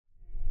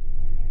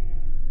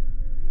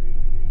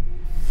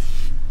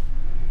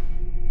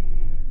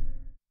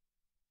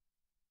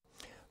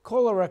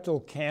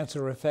Colorectal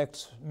cancer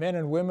affects men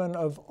and women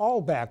of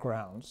all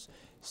backgrounds.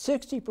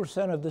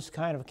 60% of this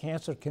kind of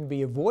cancer can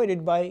be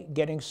avoided by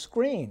getting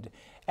screened.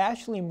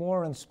 Ashley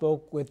Moran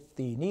spoke with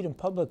the Needham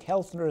Public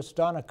Health Nurse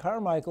Donna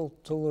Carmichael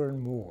to learn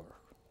more.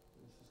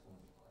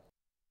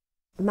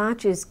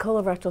 March is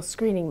colorectal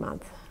screening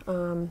month,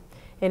 and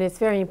it's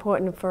very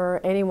important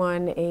for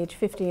anyone age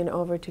 50 and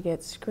over to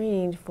get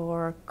screened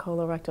for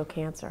colorectal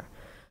cancer.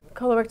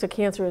 Colorectal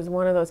cancer is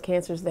one of those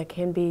cancers that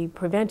can be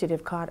prevented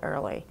if caught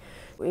early.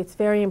 It's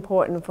very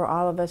important for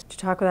all of us to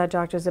talk with our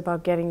doctors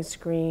about getting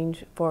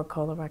screened for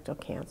colorectal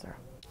cancer.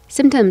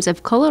 Symptoms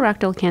of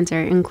colorectal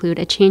cancer include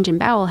a change in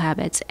bowel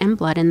habits and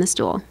blood in the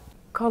stool.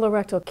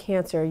 Colorectal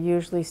cancer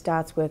usually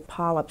starts with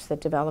polyps that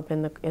develop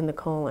in the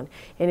colon,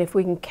 and if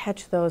we can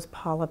catch those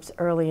polyps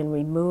early and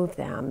remove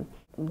them,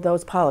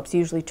 those polyps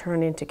usually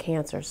turn into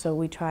cancer, so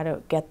we try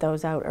to get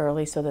those out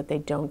early so that they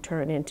don't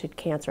turn into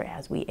cancer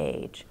as we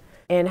age.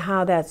 And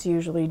how that's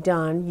usually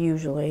done,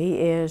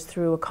 is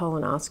through a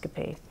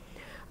colonoscopy,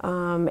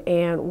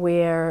 and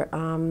where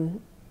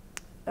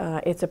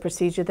it's a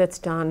procedure that's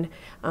done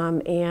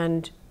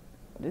and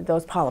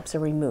those polyps are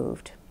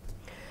removed.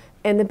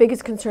 And the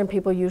biggest concern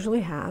people usually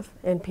have,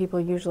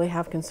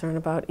 concern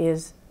about,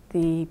 is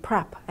the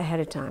prep ahead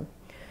of time.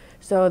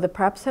 So the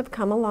preps have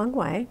come a long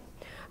way.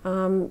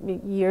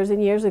 Years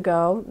and years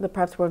ago, the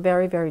preps were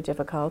very, very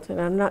difficult,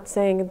 and I'm not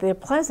saying they're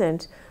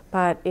pleasant,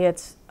 but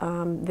it's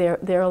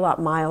they're a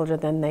lot milder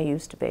than they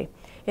used to be.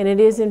 And it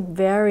is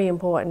very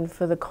important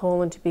for the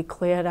colon to be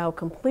cleared out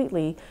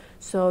completely,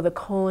 so the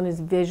colon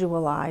is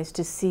visualized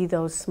to see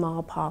those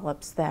small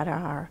polyps that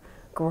are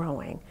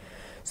growing.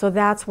 So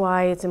that's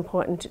why it's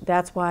important.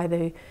 That's why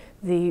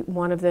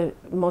one of the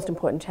most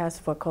important tests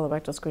for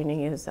colorectal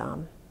screening is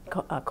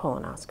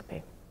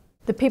colonoscopy.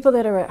 The people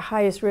that are at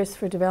highest risk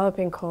for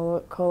developing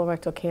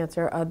colorectal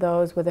cancer are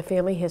those with a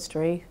family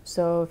history.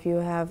 So if you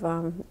have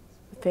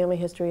family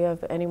history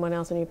of anyone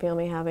else in your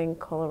family having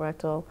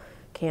colorectal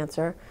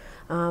cancer,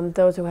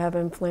 those who have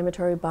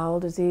inflammatory bowel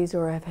disease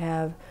or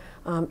have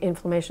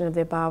inflammation of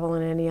their bowel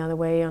in any other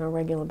way on a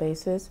regular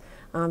basis,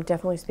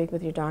 definitely speak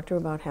with your doctor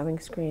about having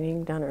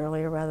screening done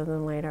earlier rather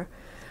than later.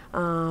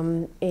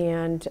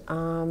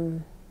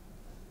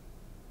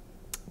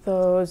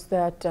 Those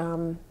that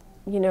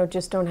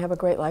just don't have a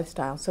great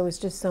lifestyle. So it's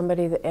just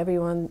somebody that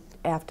everyone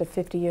after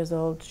 50 years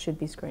old should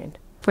be screened.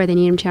 For the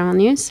Needham Channel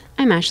News,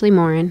 I'm Ashley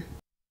Moran.